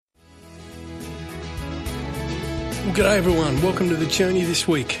Well, g'day everyone. Welcome to the journey this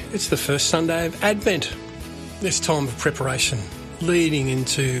week. It's the first Sunday of Advent. This time of preparation leading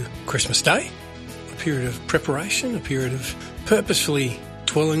into Christmas Day. A period of preparation, a period of purposefully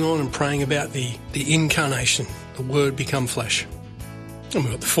dwelling on and praying about the incarnation, the Word become flesh. And we've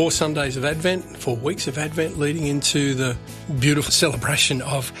got the 4 Sundays of Advent, 4 weeks of Advent leading into the beautiful celebration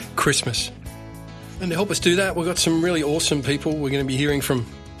of Christmas. And to help us do that, we've got some really awesome people. We're going to be hearing from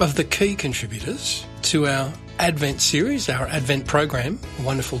of the key contributors to our Advent series, our Advent program, a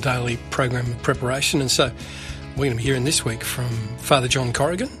wonderful daily program of preparation. And so we're going to be hearing this week from Father John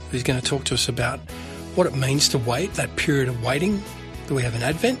Corrigan, who's going to talk to us about what it means to wait, that period of waiting that we have in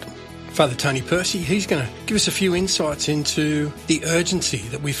Advent. Father Tony Percy, he's going to give us a few insights into the urgency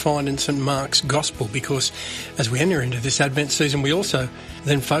that we find in St Mark's Gospel, because as we enter into this Advent season, we also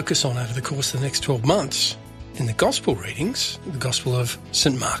then focus on, over the course of the next 12 months, in the Gospel readings, the Gospel of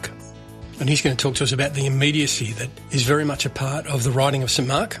St Mark. And he's going to talk to us about the immediacy that is very much a part of the writing of St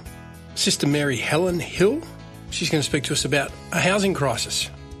Mark. Sister Mary Helen Hill, she's going to speak to us about a housing crisis,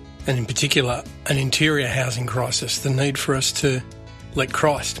 and in particular, an interior housing crisis, the need for us to let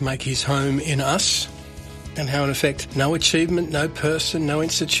Christ make his home in us, and how in effect no achievement, no person, no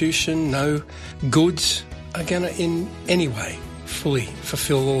institution, no goods are going to in any way fully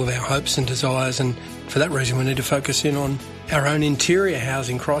fulfill all of our hopes and desires. And for that reason we need to focus in on our own interior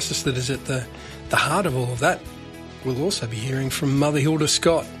housing crisis that is at the heart of all of that. We'll also be hearing from Mother Hilda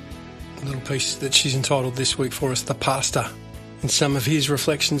Scott, a little piece that she's entitled this week for us, The Pastor, and some of his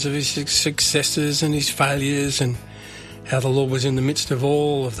reflections of his successes and his failures and how the Lord was in the midst of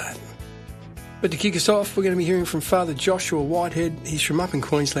all of that. But to kick us off, we're going to be hearing from Father Joshua Whitehead. He's from up in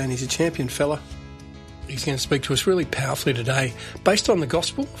Queensland. He's a champion fella. He's going to speak to us really powerfully today, based on the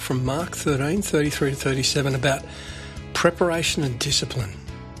Gospel from Mark 13, 33 to 37, about preparation and discipline,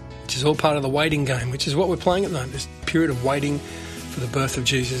 which is all part of the waiting game, which is what we're playing at the moment, this period of waiting for the birth of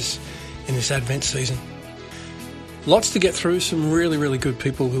Jesus in this Advent season. Lots to get through, some really, really good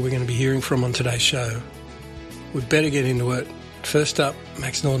people who we're going to be hearing from on today's show. We'd better get into it. First up,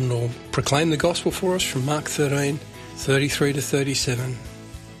 Max Norton will proclaim the Gospel for us from Mark 13, 33 to 37.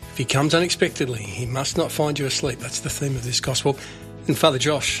 If he comes unexpectedly, he must not find you asleep. That's the theme of this Gospel. And Father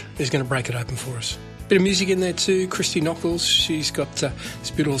Josh is going to break it open for us. Bit of music in there too. Christy Knuckles, she's got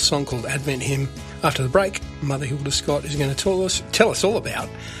this beautiful song called Advent Hymn. After the break, Mother Hilda Scott is going to tell us all about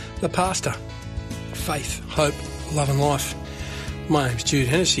the pastor. Faith, hope, love and life. My name's Jude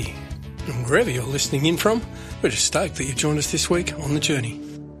Hennessy, and wherever you're listening in from, we're just stoked that you've joined us this week on The Journey.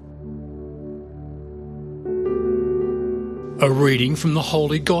 A reading from the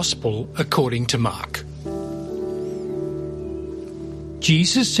Holy Gospel according to Mark.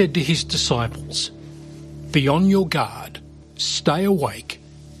 Jesus said to his disciples, "Be on your guard, stay awake,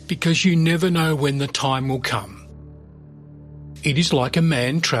 because you never know when the time will come. It is like a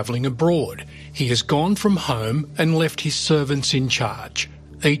man travelling abroad. He has gone from home and left his servants in charge,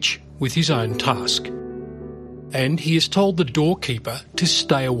 each with his own task. And he has told the doorkeeper to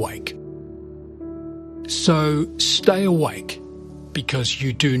stay awake. So stay awake, because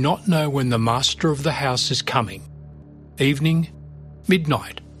you do not know when the master of the house is coming. Evening,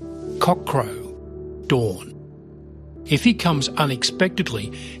 midnight, cockcrow, dawn. If he comes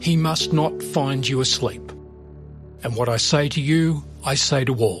unexpectedly, he must not find you asleep. And what I say to you, I say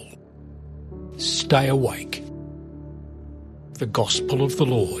to all. Stay awake." The Gospel of the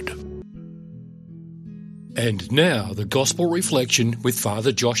Lord. And now the Gospel reflection with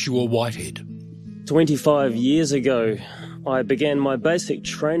Father Joshua Whitehead. 25 years ago, I began my basic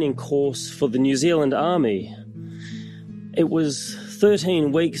training course for the New Zealand Army. It was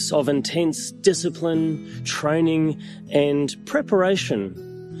 13 weeks of intense discipline, training, and preparation.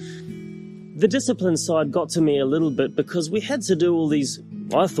 The discipline side got to me a little bit because we had to do all these,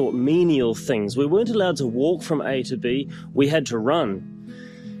 I thought, menial things. We weren't allowed to walk from A to B, we had to run.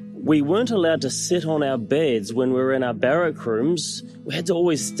 We weren't allowed to sit on our beds when we were in our barrack rooms. We had to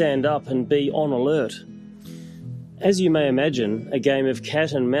always stand up and be on alert. As you may imagine, a game of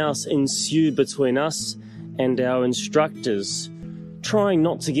cat and mouse ensued between us and our instructors, trying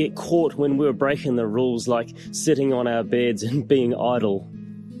not to get caught when we were breaking the rules, like sitting on our beds and being idle.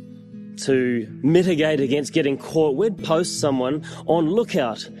 To mitigate against getting caught, we'd post someone on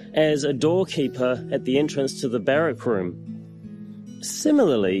lookout as a doorkeeper at the entrance to the barrack room.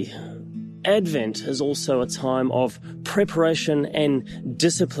 Similarly, Advent is also a time of preparation and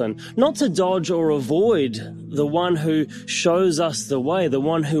discipline, not to dodge or avoid the one who shows us the way, the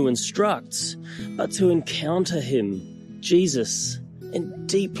one who instructs, but to encounter him, Jesus, in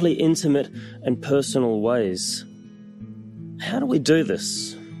deeply intimate and personal ways. How do we do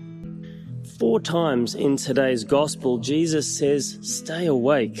this? 4 times in today's gospel, Jesus says, stay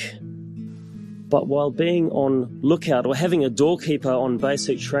awake. But while being on lookout or having a doorkeeper on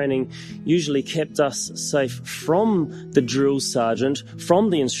basic training usually kept us safe from the drill sergeant, from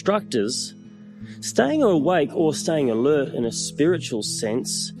the instructors, staying awake or staying alert in a spiritual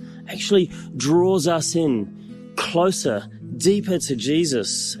sense actually draws us in closer, deeper to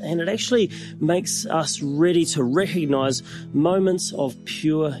Jesus, and it actually makes us ready to recognize moments of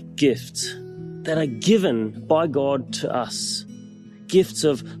pure gift that are given by God to us. Gifts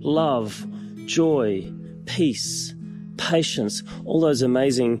of love, joy, peace, patience, all those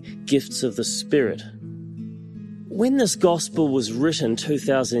amazing gifts of the Spirit. When this gospel was written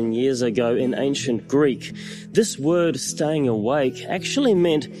 2,000 years ago in ancient Greek, this word staying awake actually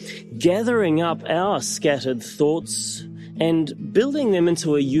meant gathering up our scattered thoughts and building them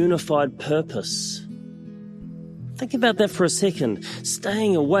into a unified purpose. Think about that for a second.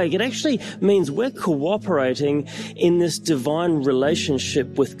 Staying awake, it actually means we're cooperating in this divine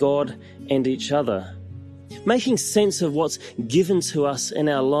relationship with God and each other, making sense of what's given to us in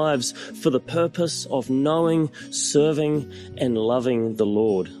our lives for the purpose of knowing, serving, and loving the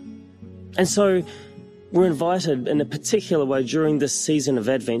Lord. And so we're invited in a particular way during this season of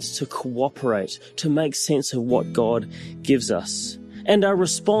Advent to cooperate, to make sense of what God gives us. And our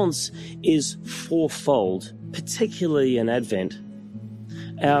response is fourfold, particularly in Advent.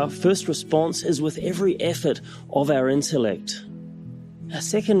 Our first response is with every effort of our intellect. Our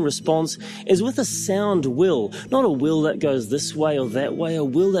second response is with a sound will, not a will that goes this way or that way, a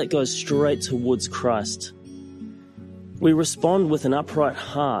will that goes straight towards Christ. We respond with an upright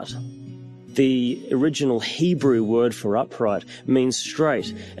heart. The original Hebrew word for upright means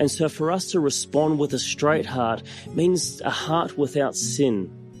straight, and so for us to respond with a straight heart means a heart without sin.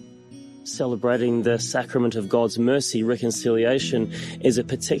 Celebrating the sacrament of God's mercy, reconciliation, is a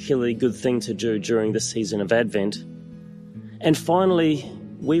particularly good thing to do during the season of Advent. And finally,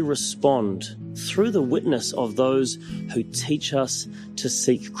 we respond through the witness of those who teach us to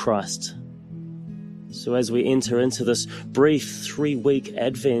seek Christ. So as we enter into this brief 3-week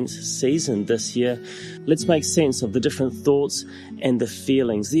Advent season this year, let's make sense of the different thoughts and the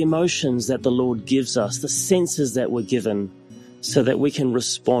feelings, the emotions that the Lord gives us, the senses that we're given, so that we can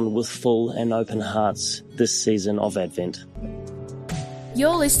respond with full and open hearts this season of Advent.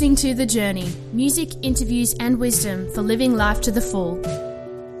 You're listening to The Journey, music, interviews and wisdom for living life to the full.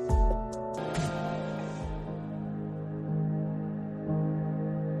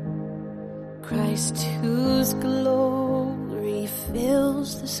 Christ, whose glory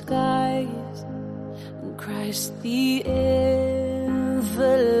fills the skies, and Christ the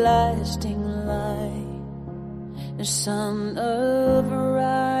everlasting light, the Son of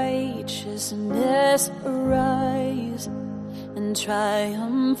righteousness, arise and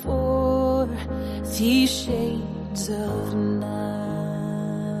triumph o'er these shades of night.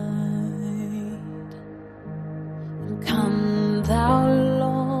 And come, thou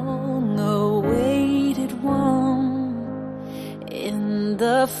long-awaited one, in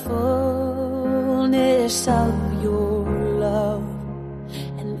the fullness of your love,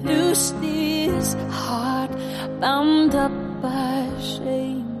 and loose this heart bound up by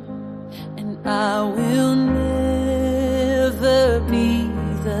shame, and I will never be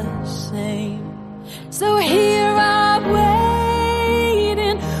the same. So here I'm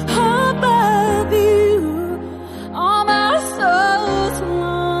waiting above you, all my soul's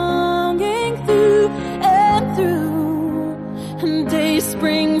longing through and through, and days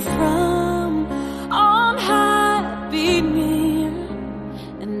spring from on high be near,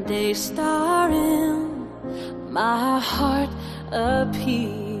 and day star in my heart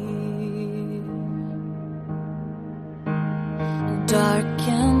appear. Dark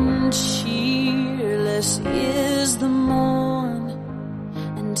and cheerless is the morn,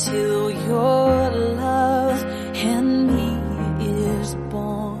 until your love in me is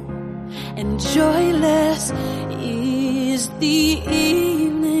born, and joyless is the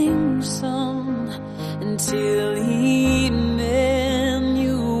evening sun, until Emmanuel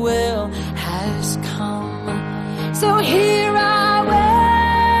has come. So here I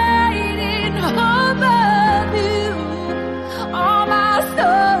waiting above you, all my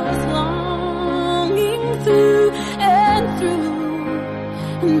soul's longing through and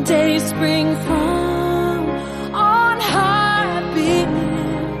through, and days spring from on high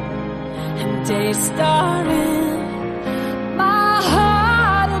beneath, and days star in my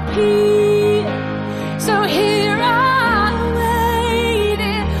heart appear. So here I'm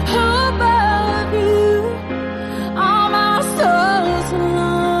waiting above you, all my soul's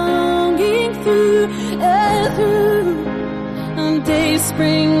longing through and through, and days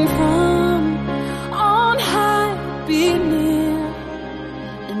spring from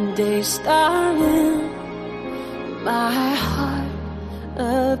place therein my heart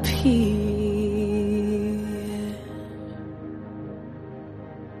appeared.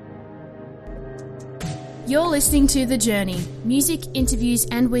 You're listening to The Journey, music, interviews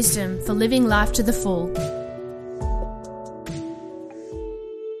and wisdom for living life to the full.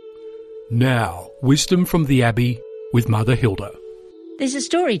 Now, wisdom from the Abbey with Mother Hilda. There's a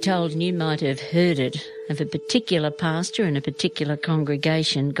story told, and you might have heard it, of a particular pastor in a particular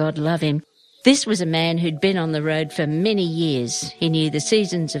congregation. God love him. This was a man who'd been on the road for many years. He knew the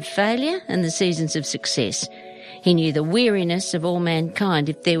seasons of failure and the seasons of success. He knew the weariness of all mankind.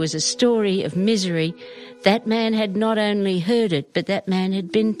 If there was a story of misery, that man had not only heard it, but that man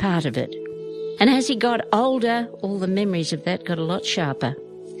had been part of it. And as he got older, all the memories of that got a lot sharper.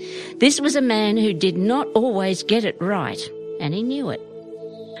 This was a man who did not always get it right, and he knew it.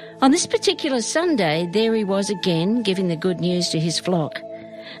 On this particular Sunday, there he was again, giving the good news to his flock.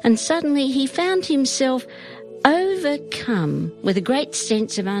 And suddenly he found himself overcome with a great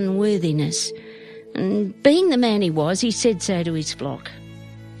sense of unworthiness. And being the man he was, he said so to his flock.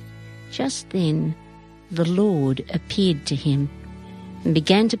 Just then, the Lord appeared to him and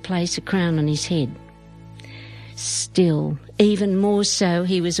began to place a crown on his head. Still, even more so,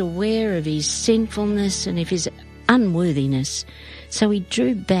 he was aware of his sinfulness and of his unworthiness. So he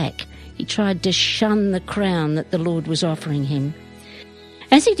drew back. He tried to shun the crown that the Lord was offering him.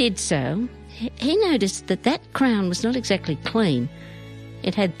 As he did so, he noticed that that crown was not exactly clean.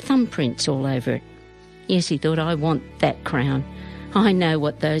 It had thumbprints all over it. Yes, he thought, I want that crown. I know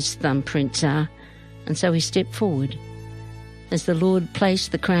what those thumbprints are. And so he stepped forward. As the Lord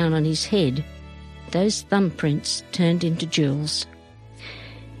placed the crown on his head, those thumbprints turned into jewels.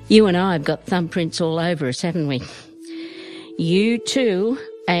 You and I have got thumbprints all over us, haven't we? You too,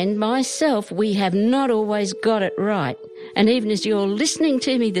 and myself, we have not always got it right. And even as you're listening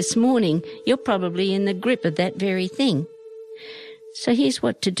to me this morning, you're probably in the grip of that very thing. So here's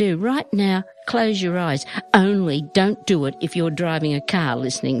what to do. Right now, close your eyes. Only don't do it if you're driving a car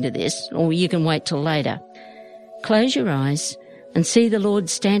listening to this, or you can wait till later. Close your eyes and see the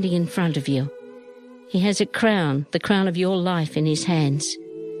Lord standing in front of you. He has a crown, the crown of your life, in his hands.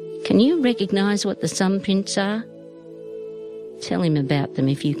 Can you recognise what the thumbprints are? Tell him about them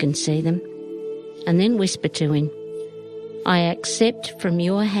if you can see them. And then whisper to him, I accept from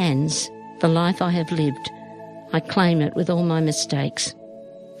your hands the life I have lived. I claim it with all my mistakes.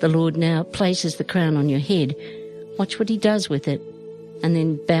 The Lord now places the crown on your head. Watch what he does with it. And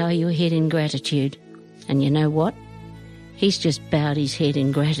then bow your head in gratitude. And you know what? He's just bowed his head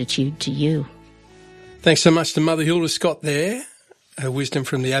in gratitude to you. Thanks so much to Mother Hilda Scott there. Her wisdom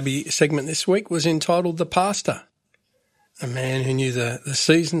from the Abbey segment this week was entitled The Pastor. A man who knew the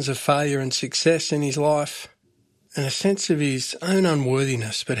seasons of failure and success in his life and a sense of his own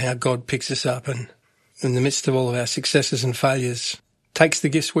unworthiness, but how God picks us up and in the midst of all of our successes and failures takes the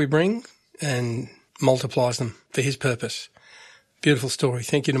gifts we bring and multiplies them for his purpose. Beautiful story.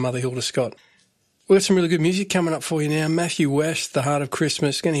 Thank you to Mother Hilda Scott. We've got some really good music coming up for you now. Matthew West, The Heart of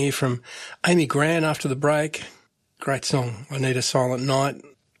Christmas. Going to hear from Amy Grant after the break. Great song, I Need a Silent Night.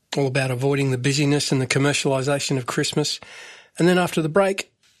 All about avoiding the busyness and the commercialisation of Christmas. And then after the break,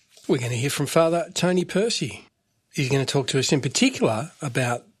 we're going to hear from Father Tony Percy. He's going to talk to us in particular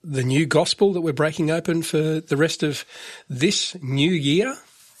about the new gospel that we're breaking open for the rest of this new year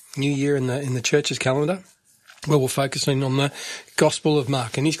in the church's calendar, where we're focusing on the Gospel of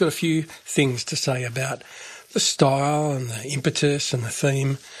Mark. And he's got a few things to say about the style and the impetus and the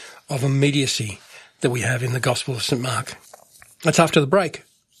theme of immediacy that we have in the Gospel of St. Mark. That's after the break.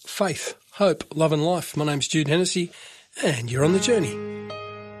 Faith, hope, love and life. My name's Jude Hennessy, and you're on The Journey.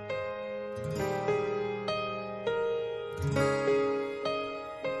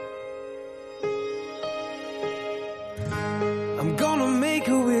 I'm gonna make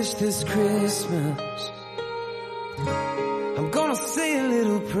a wish this Christmas. I'm gonna say a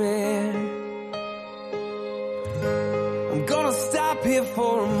little prayer. I'm gonna stop here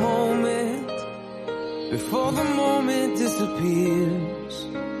for a moment before the moment disappears.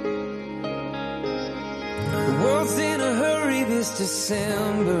 The world's in a hurry this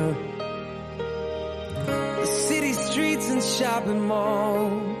December. The city streets and shopping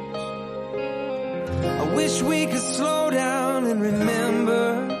malls. I wish we could slow down and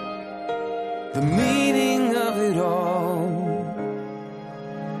remember the meaning of it all.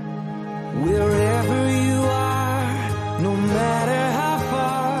 Wherever you are, no matter how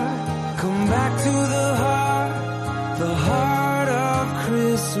far, come back to the heart of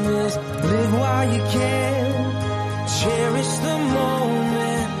Christmas. Live while you can, cherish the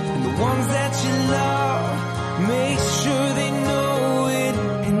moment, and the ones that you love, make sure they know it,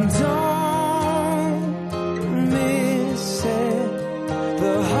 and don't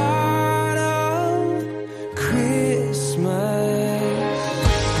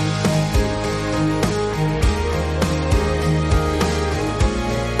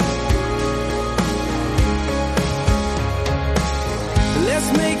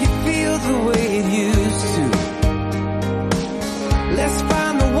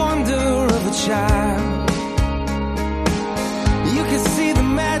child. You can see the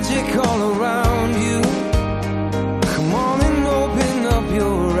magic all around you. Come on and open up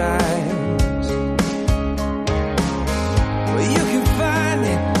your eyes. Well, you can find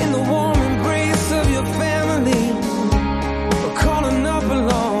it in the warm embrace of your family, or calling up a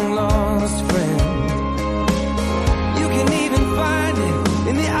long lost friend. You can even find it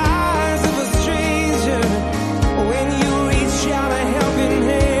in the eyes of a stranger when you reach out a helping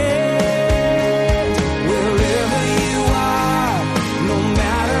hand. Wherever you are, no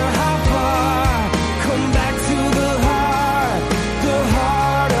matter how far, come back to the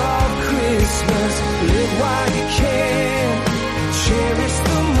heart of Christmas. Live while you can, cherish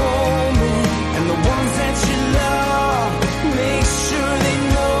the moment and the ones that you love. Make sure they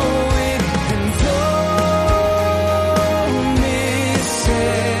know it and don't miss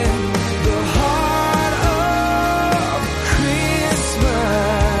it. The heart of Christmas.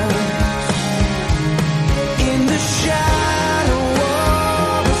 In the shadow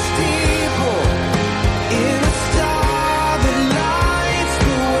of a steeple, in a star that lights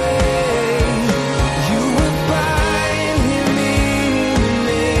the way, you will find him in a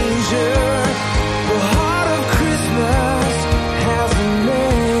manger. The heart of Christmas has a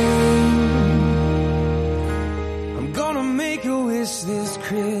name. I'm gonna make a wish this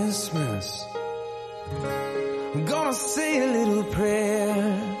Christmas. I'm gonna say a little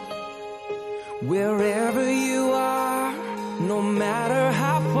prayer. Wherever you are, no matter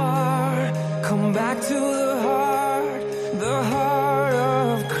how far, come back to the heart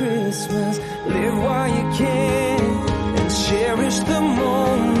of Christmas. Live while you can and cherish the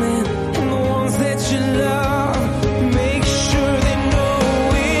moment and the ones that you love. Make sure they know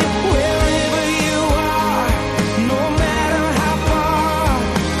it. Wherever you are, no matter how far,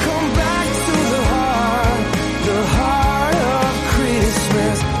 come back to the heart of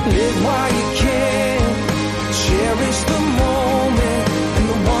Christmas. Live while you can, cherish the moment and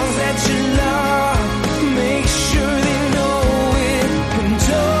the ones that you love. Make sure they know it and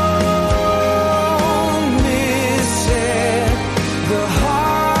don't miss it. The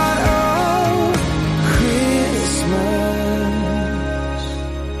heart of Christmas.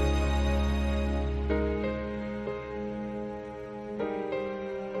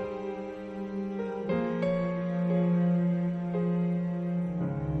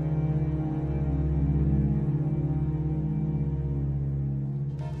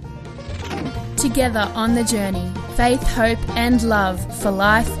 Together on the journey, faith, hope and love for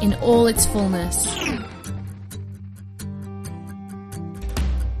life in all its fullness.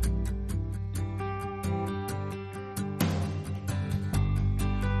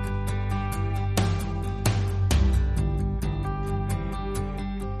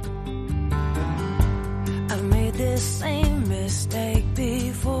 I've made this same mistake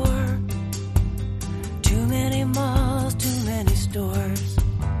before. Too many malls, too many stores.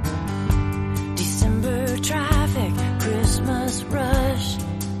 December traffic, Christmas rush.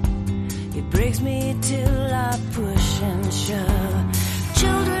 It breaks me till I push and shove.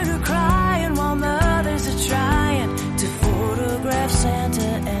 Children are crying while mothers are trying to photograph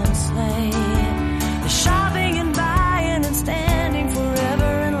Santa and sleigh. They're shopping and buying and standing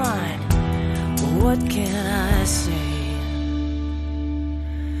forever in line. Well, what can I say?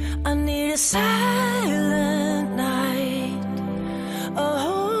 I need a silent night, a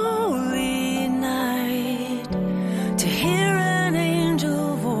holy night, to hear an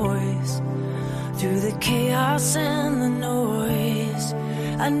angel voice through the chaos and the noise.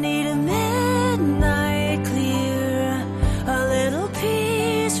 I need a midnight clear, a little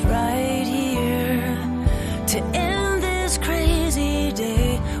peace right here, to end this crazy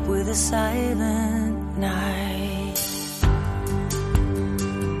day with a silent night.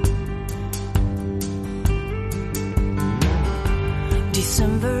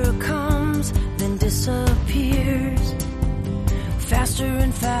 December comes, then disappears, faster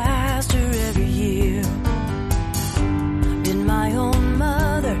and faster every year. Did my own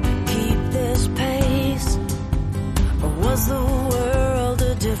mother keep this pace, or was the world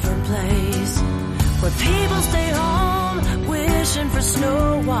a different place, where people stay home wishing for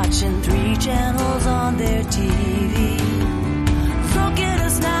snow, watching 3 channels on their TV? Look at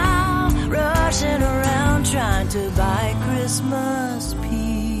us now, rushing around trying to buy Christmas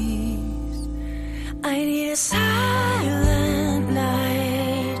peace. I need a silent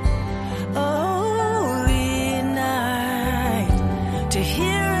night, a holy night, to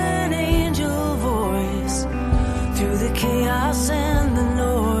hear an angel voice through the chaos and the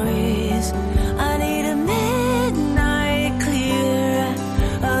noise. I need a midnight clear,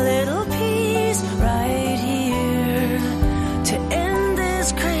 a little peace right here, to end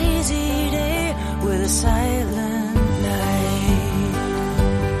this crazy day silent night.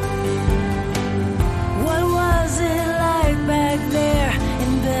 What was it like back there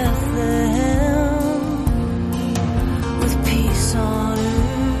in Bethlehem, with peace on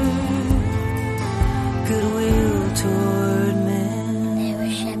earth, goodwill toward men? They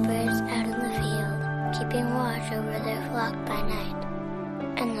were shepherds out in the field, keeping watch over their flock by night.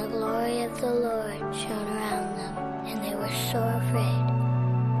 And the glory of the Lord shone around them, and they were sore afraid.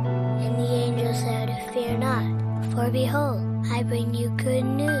 And the angel said, "Fear not, for behold, I bring you good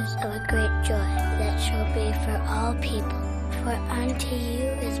news of a great joy that shall be for all people. For unto you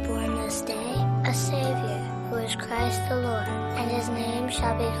is born this day a Savior, who is Christ the Lord, and his name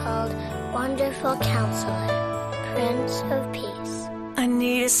shall be called Wonderful Counselor, Prince of Peace." I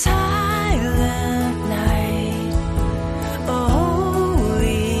need a silent night, a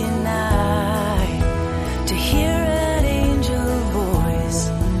holy night, to hear an angel voice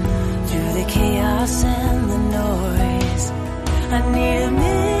through the chaos and the noise. I need a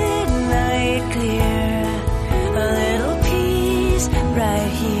midnight clear, a little peace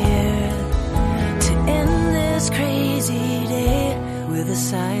right here, to end this crazy day with a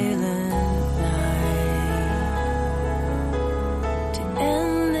silent night. To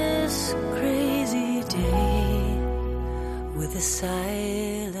end this crazy day with a silent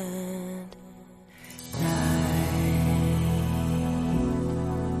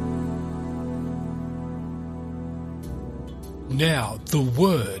Now, the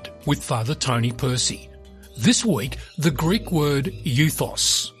Word with Father Tony Percy. This week, the Greek word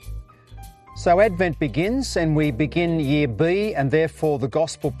eutheós. So Advent begins, and we begin Year B, and therefore the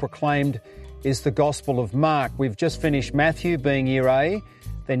Gospel proclaimed is the Gospel of Mark. We've just finished Matthew being Year A,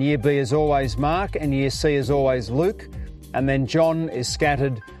 then Year B is always Mark, and Year C is always Luke, and then John is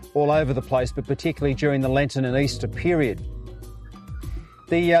scattered all over the place, but particularly during the Lenten and Easter period.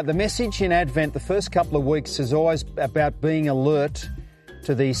 The message in Advent, the first couple of weeks, is always about being alert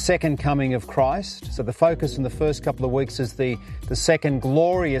to the second coming of Christ. So the focus in the first couple of weeks is the second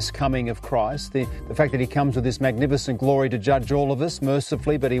glorious coming of Christ, the fact that he comes with this magnificent glory to judge all of us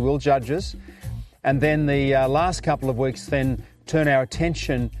mercifully, but he will judge us. And then the last couple of weeks then turn our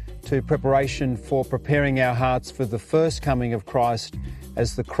attention to preparation for preparing our hearts for the first coming of Christ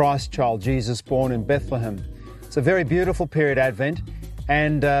as the Christ child, Jesus born in Bethlehem. It's a very beautiful period, Advent.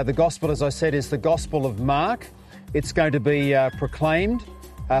 And the Gospel, as I said, is the Gospel of Mark. It's going to be proclaimed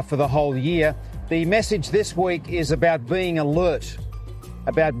for the whole year. The message this week is about being alert,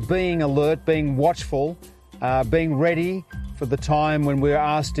 being watchful, being ready for the time when we're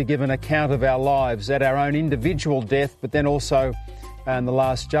asked to give an account of our lives at our own individual death, but then also in the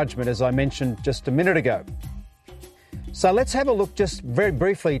Last Judgment, as I mentioned just a minute ago. So let's have a look just very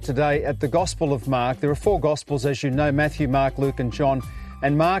briefly today at the Gospel of Mark. There are 4 Gospels, as you know, Matthew, Mark, Luke and John,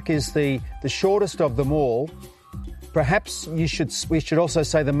 and Mark is the shortest of them all. Perhaps we should also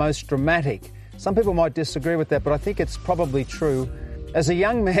say the most dramatic. Some people might disagree with that, but I think it's probably true. As a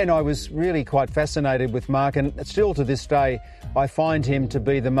young man, I was really quite fascinated with Mark, and still to this day, I find him to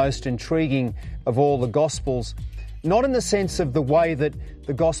be the most intriguing of all the Gospels. Not in the sense of the way that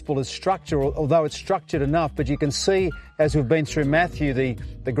the Gospel is structured, although it's structured enough, but you can see, as we've been through Matthew,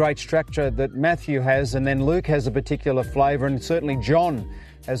 the great structure that Matthew has, and then Luke has a particular flavour, and certainly John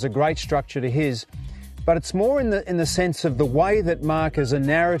has a great structure to his. But it's more in the sense of the way that Mark is a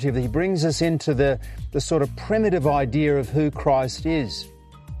narrative. He brings us into the sort of primitive idea of who Christ is.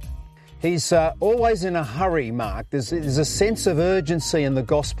 He's always in a hurry, Mark. There's a sense of urgency in the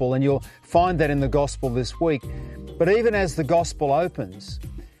Gospel, and you'll find that in the Gospel this week. But even as the Gospel opens,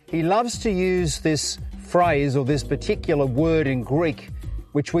 he loves to use this phrase or this particular word in Greek,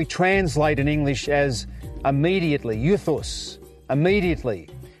 which we translate in English as immediately, eutheós, immediately.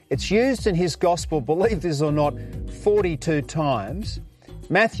 It's used in his Gospel, believe this or not, 42 times.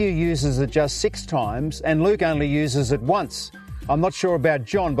 Matthew uses it just 6 times, and Luke only uses it once. I'm not sure about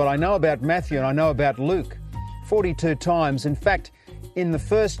John, but I know about Matthew and I know about Luke. 42 times. In fact, in the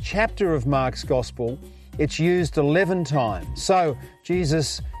first chapter of Mark's Gospel, it's used 11 times. So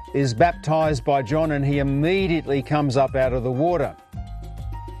Jesus is baptized by John and he immediately comes up out of the water.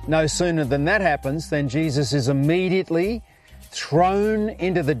 No sooner than that happens than Jesus is immediately thrown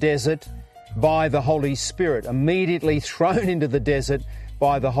into the desert by the Holy Spirit. Immediately thrown into the desert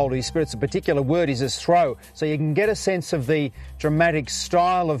by the Holy Spirit. It's a particular word, he says throw. So you can get a sense of the dramatic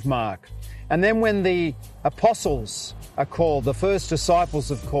style of Mark. And then when the apostles are called, the first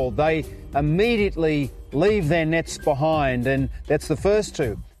disciples are called, they immediately leave their nets behind, and that's the first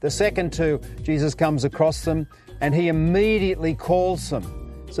 2. The second 2, Jesus comes across them and he immediately calls them.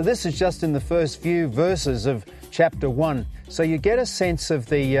 So this is just in the first few verses of chapter 1. So you get a sense of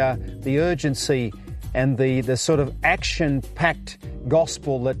the urgency and the sort of action-packed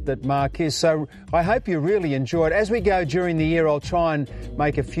gospel that Mark is. So I hope you really enjoy it. As we go during the year, I'll try and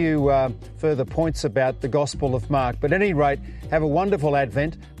make a few further points about the Gospel of Mark. But at any rate, have a wonderful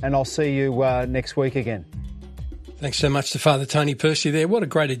Advent, and I'll see you next week again. Thanks so much to Father Tony Percy there. What a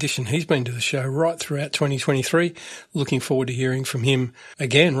great addition he's been to the show right throughout 2023. Looking forward to hearing from him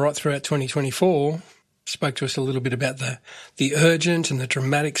again right throughout 2024. Spoke to us a little bit about the urgent and the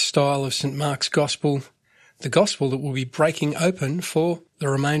dramatic style of St. Mark's Gospel, the Gospel that will be breaking open for the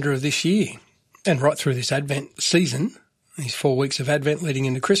remainder of this year. And right through this Advent season, these 4 weeks of Advent leading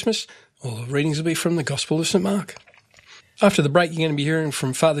into Christmas, all the readings will be from the Gospel of St. Mark. After the break, you're going to be hearing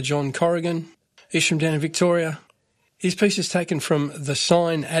from Father John Corrigan. He's from down in Victoria. His piece is taken from the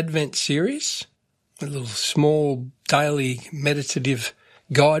Sign Advent series, a little small daily meditative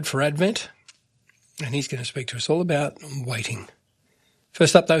guide for Advent. And he's going to speak to us all about waiting.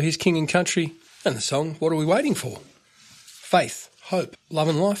 First up, though, here's King and Country and the song, What Are We Waiting For? Faith, hope, love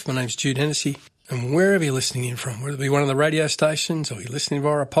and life. My name's Jude Hennessy. And wherever you're listening in from, whether it be one of the radio stations or you're listening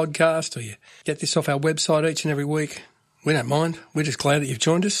via a podcast or you get this off our website each and every week, we don't mind. We're just glad that you've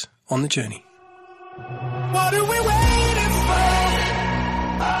joined us on the journey. What are we waiting for?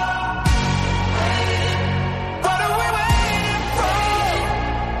 What are we waiting for?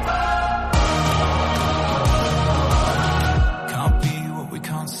 Can't be what we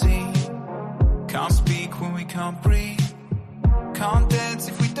can't see. Can't speak when we can't breathe. Can't dance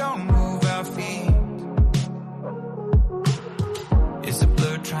if we don't move our feet. It's a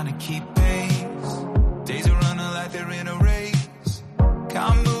blur trying to keep pace. Days are running like they're in a race.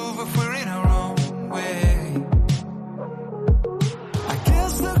 Can't move if we're in our own way.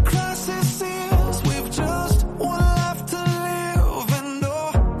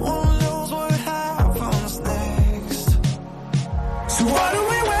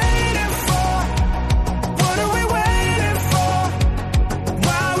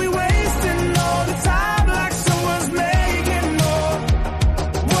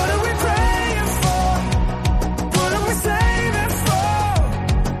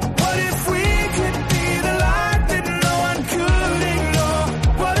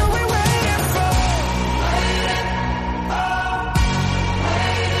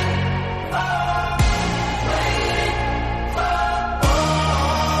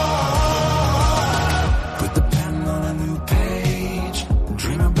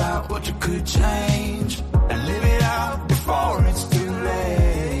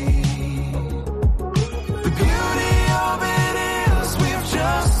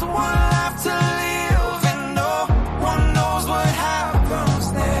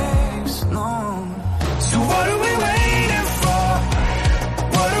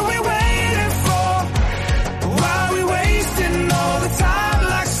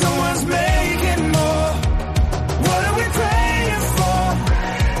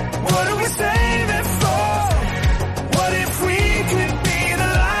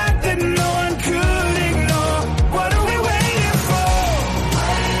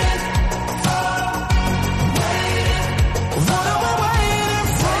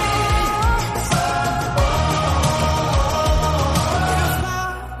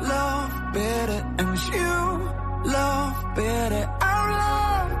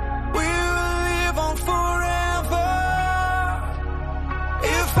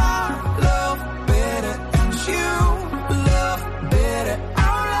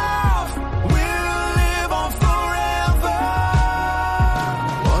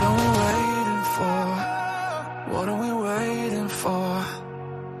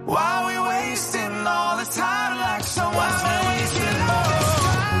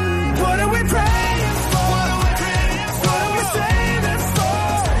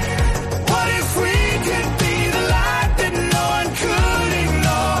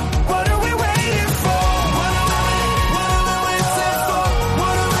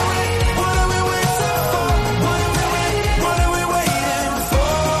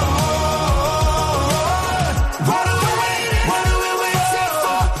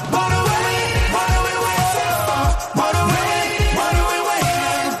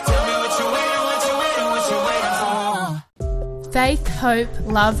 Faith, hope,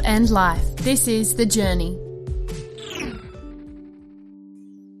 love and life. This is The Journey.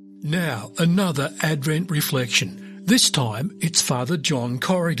 Now, another Advent reflection. This time, it's Father John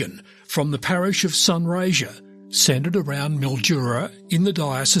Corrigan from the parish of Sunraysia, centred around Mildura in the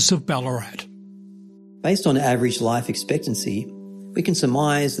Diocese of Ballarat. Based on average life expectancy, we can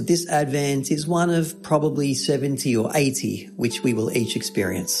surmise that this Advent is one of probably 70 or 80 which we will each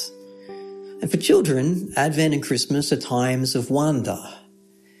experience. And for children, Advent and Christmas are times of wonder.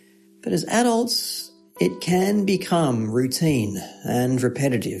 But as adults, it can become routine and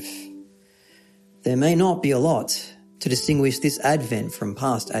repetitive. There may not be a lot to distinguish this Advent from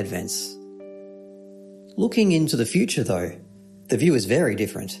past Advents. Looking into the future, though, the view is very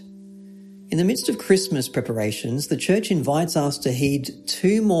different. In the midst of Christmas preparations, the Church invites us to heed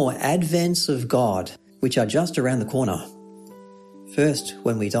 2 more Advents of God, which are just around the corner. First,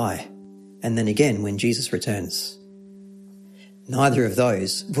 when we die, and then again when Jesus returns. Neither of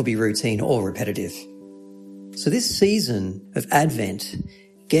those will be routine or repetitive. So this season of Advent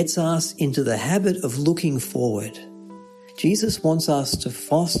gets us into the habit of looking forward. Jesus wants us to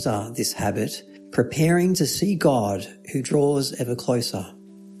foster this habit, preparing to see God who draws ever closer.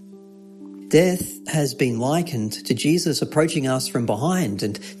 Death has been likened to Jesus approaching us from behind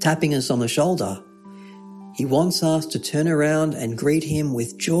and tapping us on the shoulder. He wants us to turn around and greet him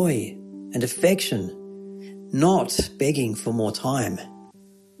with joy and affection, not begging for more time.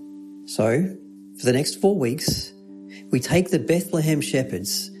 So, for the next 4 weeks, we take the Bethlehem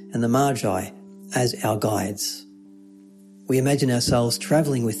shepherds and the Magi as our guides. We imagine ourselves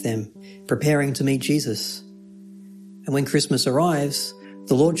travelling with them, preparing to meet Jesus. And when Christmas arrives,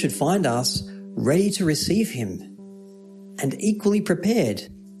 the Lord should find us ready to receive him and equally prepared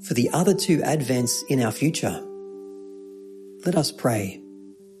for the other 2 Advents in our future. Let us pray.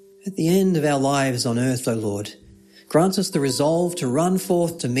 At the end of our lives on earth, O Lord, grant us the resolve to run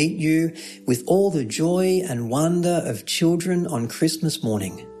forth to meet you with all the joy and wonder of children on Christmas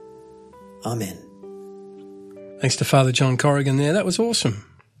morning. Amen. Thanks to Father John Corrigan there. That was awesome.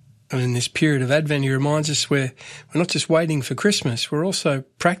 And in this period of Advent, he reminds us we're not just waiting for Christmas, we're also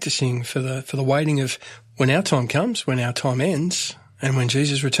practicing for the waiting of when our time comes, when our time ends, and when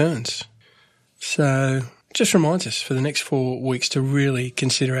Jesus returns. So it just reminds us for the next 4 weeks to really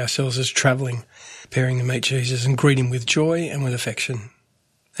consider ourselves as travelling, preparing to meet Jesus and greet him with joy and with affection.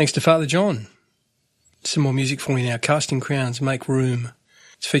 Thanks to Father John. Some more music for you now. Casting Crowns, Make Room.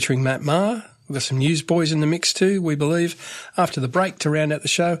 It's featuring Matt Maher. We've got some newsboys in the mix too, we believe. After the break, to round out the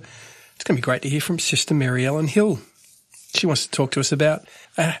show, it's going to be great to hear from Sister Mary Ellen Hill. She wants to talk to us about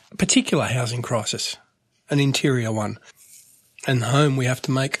a particular housing crisis, an interior one, and the home we have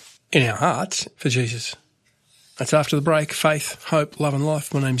to make in our hearts for Jesus. That's after the break. Faith, hope, love and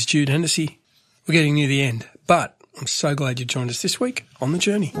life. My name's Jude Hennessy. We're getting near the end, but I'm so glad you joined us this week on The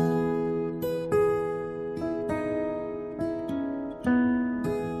Journey.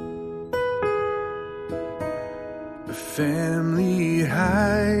 Family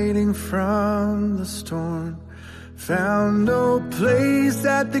hiding from the storm found no place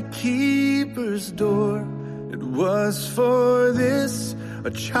at the keeper's door. It was for this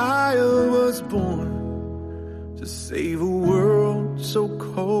a child was born, to save a world so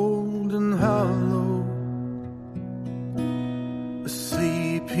cold and hollow. A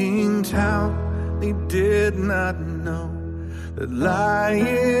sleeping town they did not know, that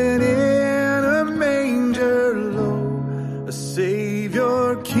lying in a manger low, a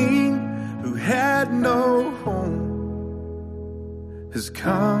Savior King who had no home has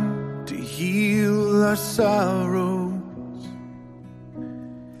come to heal our sorrows.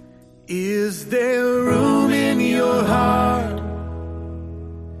 Is there room in your heart?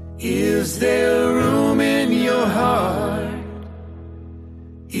 Is there room in your heart?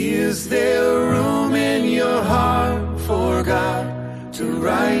 Is there room in your heart for God to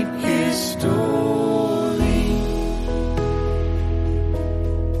write his story?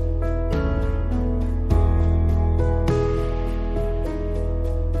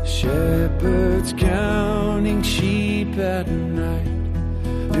 Shepherds counting sheep at night,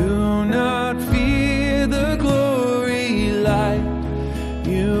 do not fear the glory light.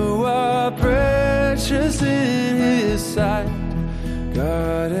 You are precious in his sight.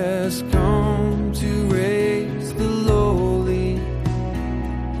 God has come to raise the lowly.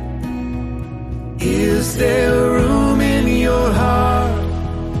 Is there room in your heart?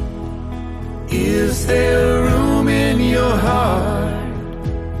 Is there room in your heart?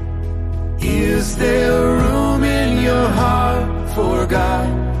 Is there room in your heart for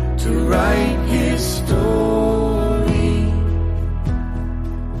God to write his story?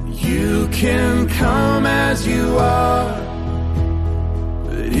 You can come as you are,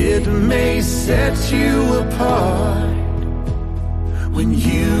 but it may set you apart when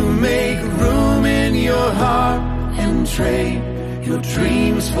you make room in your heart and trade your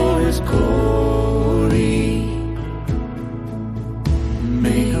dreams for his glory.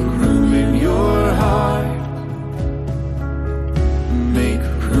 Make room in your heart. Make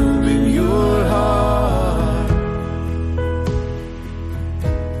room in your heart.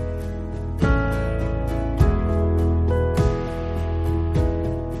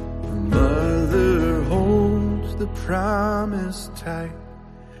 A mother promise tight.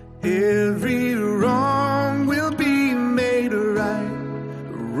 Every wrong will be made right.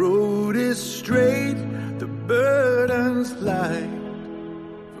 The road is straight, the burden's light.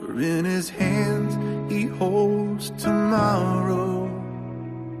 For in his hands he holds tomorrow.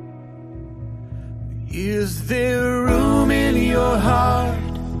 Is there room in your heart?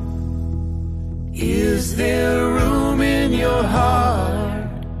 Is there room in your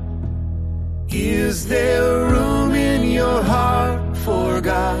heart? Is there room in your heart for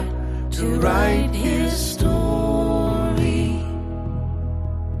God to write his story?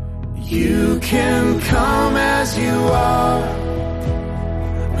 You can come as you are,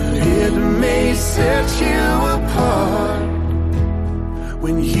 but it may set you apart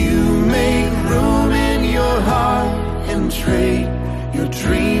when you make room in your heart and trade your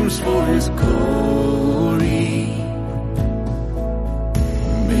dreams for his glory.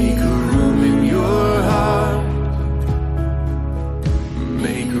 Make room in your heart.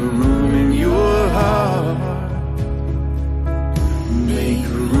 Make room in your heart. Make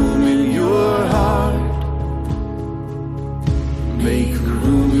room in your heart. Make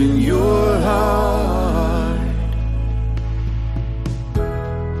room in your heart.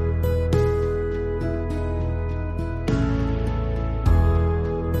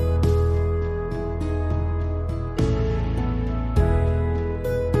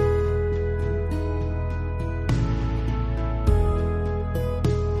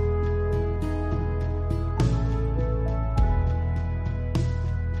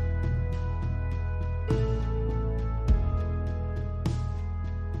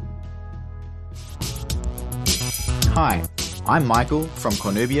 Hi, I'm Michael from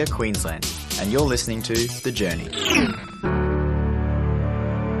Cornubia, Queensland, and you're listening to The Journey.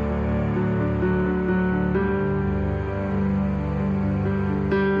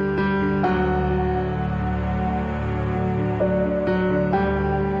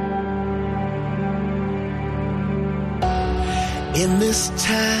 In this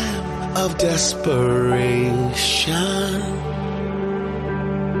time of desperation,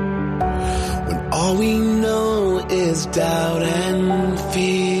 all we know is doubt and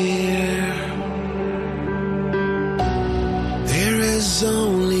fear, there is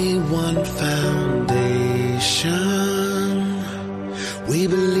only one foundation. We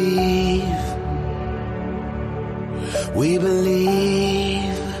believe, we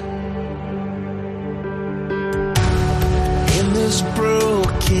believe. In this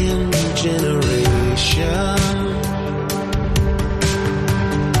broken generation,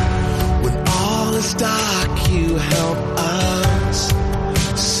 dark, you help us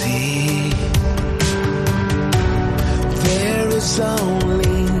see there is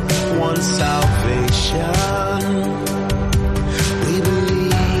only one salvation. We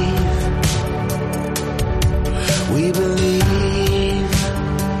believe, we believe,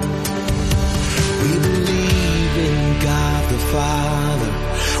 we believe in God the Father,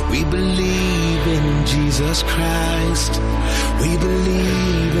 we believe in Jesus Christ, we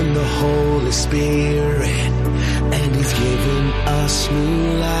believe in the Holy Spirit, and he's given us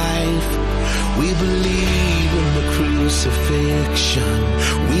new life. We believe in the crucifixion.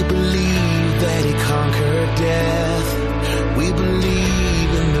 We believe that he conquered death. We believe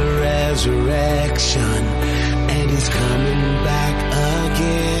in the resurrection, and he's coming back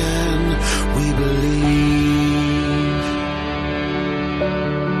again. We believe.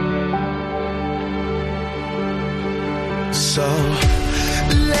 So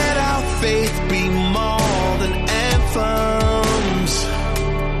let our faith be more than anthems,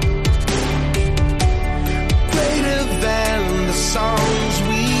 greater than the songs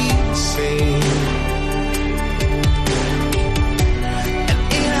we sing. And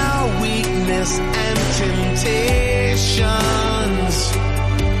in our weakness and temptations,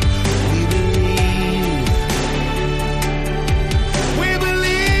 we believe. We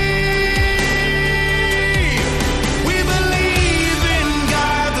believe. We believe in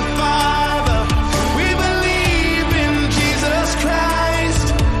God the Father. We believe in Jesus Christ.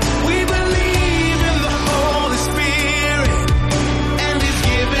 We believe in the Holy Spirit, and he's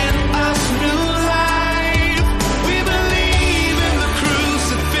given us new life. We believe in the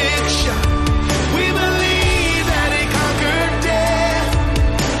crucifixion. We believe that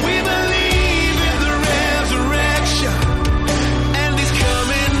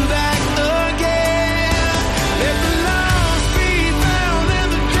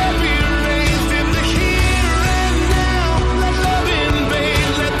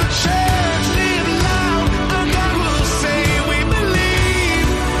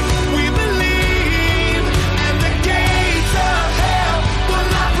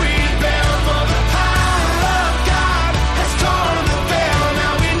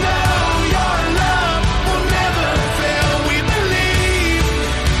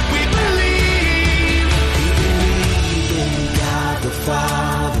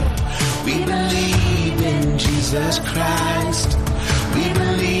Father. We believe in Jesus Christ. We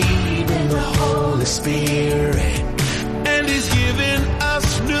believe in the Holy Spirit. And He's given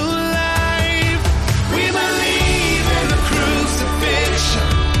us new life. We believe in the crucifixion.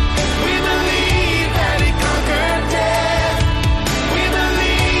 We believe that He conquered death. We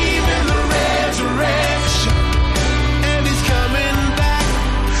believe in the resurrection. And He's coming back.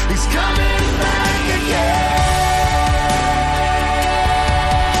 He's coming back again.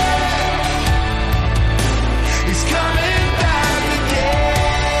 He's coming back again.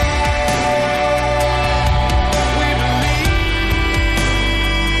 We believe.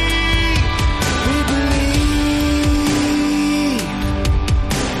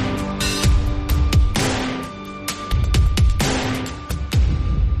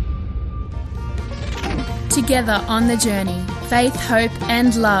 Together on the journey, faith, hope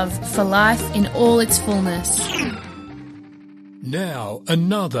and love for life in all its fullness. Now,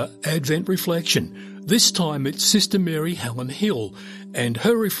 another Advent reflection. This time it's Sister Mary Helen Hill and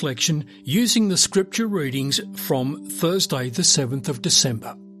her reflection using the scripture readings from Thursday the 7th of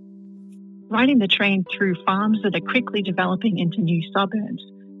December. Riding the train through farms that are quickly developing into new suburbs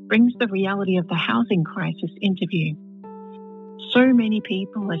brings the reality of the housing crisis into view. So many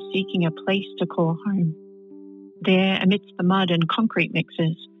people are seeking a place to call home. There, amidst the mud and concrete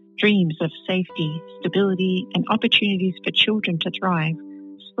mixes, dreams of safety, stability, and opportunities for children to thrive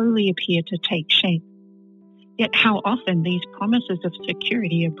slowly appear to take shape. Yet how often these promises of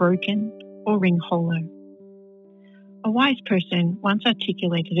security are broken or ring hollow. A wise person once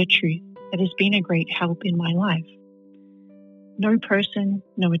articulated a truth that has been a great help in my life. No person,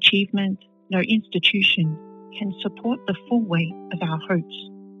 no achievement, no institution can support the full weight of our hopes.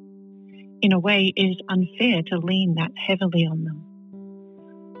 In a way, it is unfair to lean that heavily on them.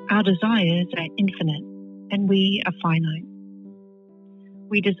 Our desires are infinite, and we are finite.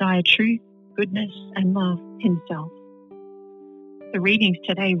 We desire truth, goodness, and love Himself. The readings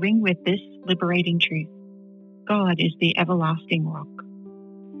today ring with this liberating truth. God is the everlasting rock.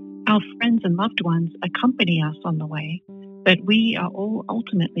 Our friends and loved ones accompany us on the way, but we are all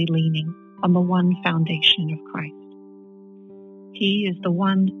ultimately leaning on the one foundation of Christ. He is the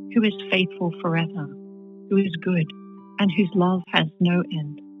one who is faithful forever, who is good, and whose love has no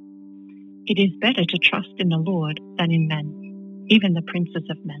end. It is better to trust in the Lord than in men, even the princes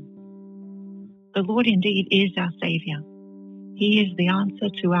of men. The Lord indeed is our Saviour. He is the answer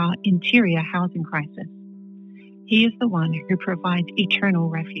to our interior housing crisis. He is the one who provides eternal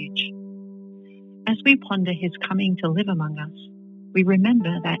refuge. As we ponder His coming to live among us, we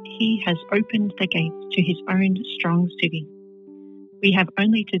remember that He has opened the gates to His own strong city. We have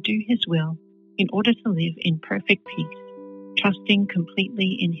only to do His will in order to live in perfect peace, trusting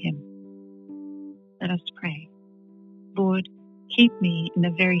completely in Him. Let us pray. Lord, keep me in the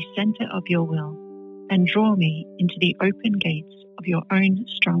very center of your will and draw me into the open gates of your own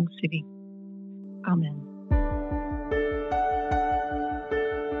strong city. Amen.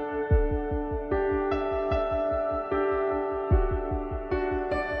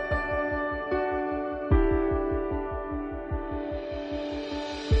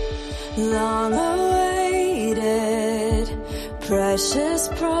 Long awaited, precious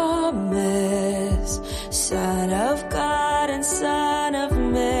promise, Son of God and Son of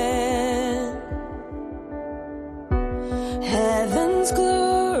Man. Heaven's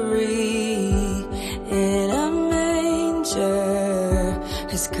glory in a manger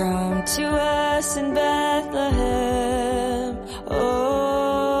has come to us in Bethlehem. Oh,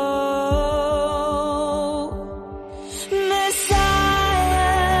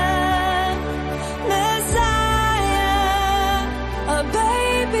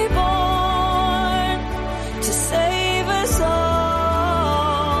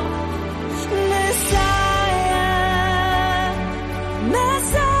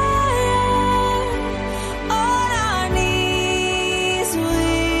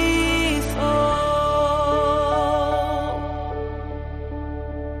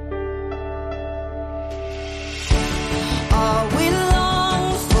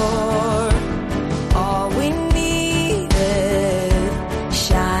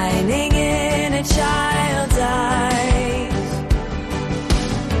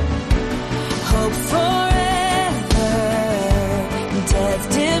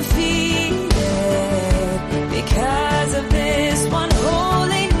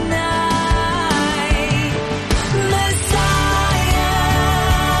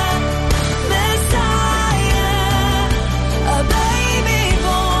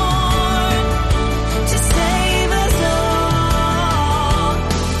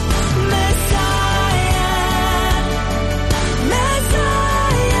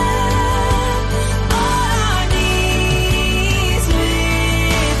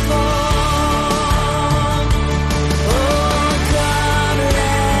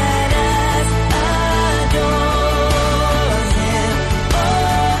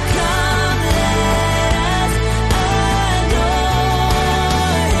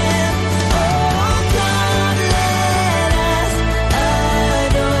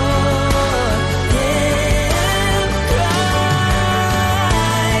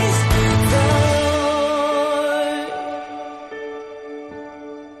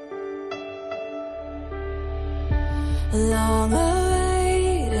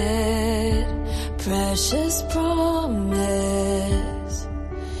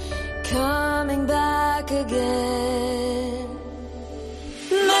 again.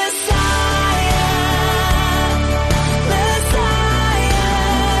 Messiah, Messiah,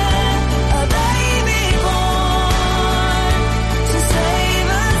 a baby born to save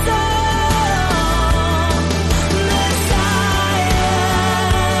us all. Messiah,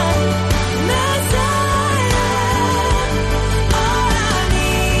 Messiah, all our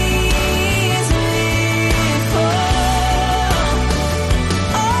knees we fall.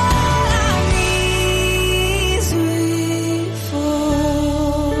 All our knees we fall.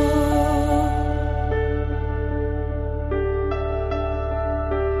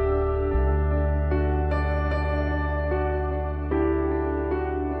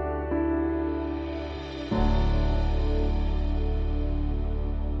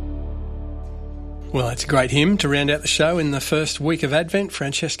 Well, it's a great hymn to round out the show in the first week of Advent.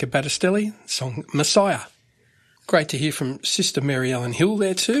 Francesca Battistelli, song Messiah. Great to hear from Sister Mary Ellen Hill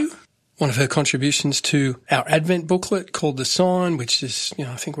there too. One of her contributions to our Advent booklet called The Sign, which is,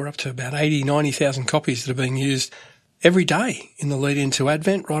 I think we're up to about 90,000 copies that are being used every day in the lead into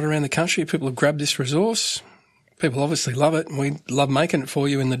Advent right around the country. People have grabbed this resource. People obviously love it, and we love making it for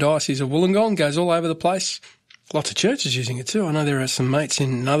you in the Diocese of Wollongong. Goes all over the place. Lots of churches using it too. I know there are some mates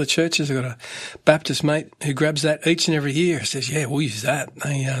in other churches. I've got a Baptist mate who grabs that each and every year. Says, yeah, we'll use that.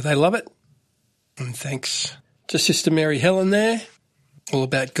 They love it. And thanks to Sister Mary Helen there. All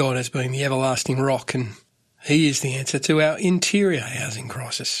about God as being the everlasting rock, and he is the answer to our interior housing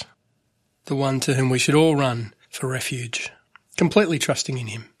crisis. The one to whom we should all run for refuge, completely trusting in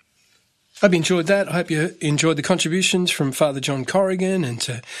him. Hope you enjoyed that. I hope you enjoyed the contributions from Father John Corrigan and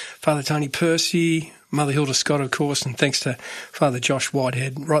to Father Tony Percy, Mother Hilda Scott, of course, and thanks to Father Josh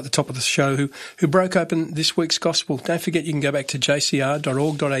Whitehead right at the top of the show who broke open this week's gospel. Don't forget you can go back to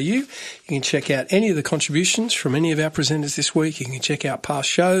jcr.org.au. You can check out any of the contributions from any of our presenters this week. You can check out past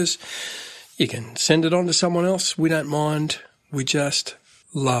shows. You can send it on to someone else. We don't mind. We just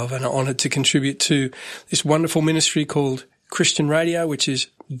love and are honoured to contribute to this wonderful ministry called Christian Radio, which is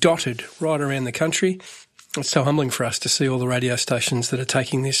dotted right around the country. It's so humbling for us to see all the radio stations that are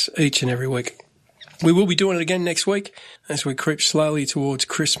taking this each and every week. We will be doing it again next week as we creep slowly towards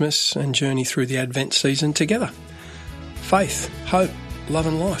Christmas and journey through the Advent season together. Faith, hope, love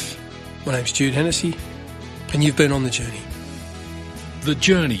and life. My name's Jude Hennessy, and you've been on The Journey. The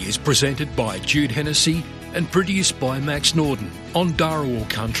Journey is presented by Jude Hennessy and produced by Max Norden on Dharawal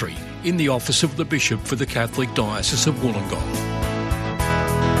country in the office of the Bishop for the Catholic Diocese of Wollongong.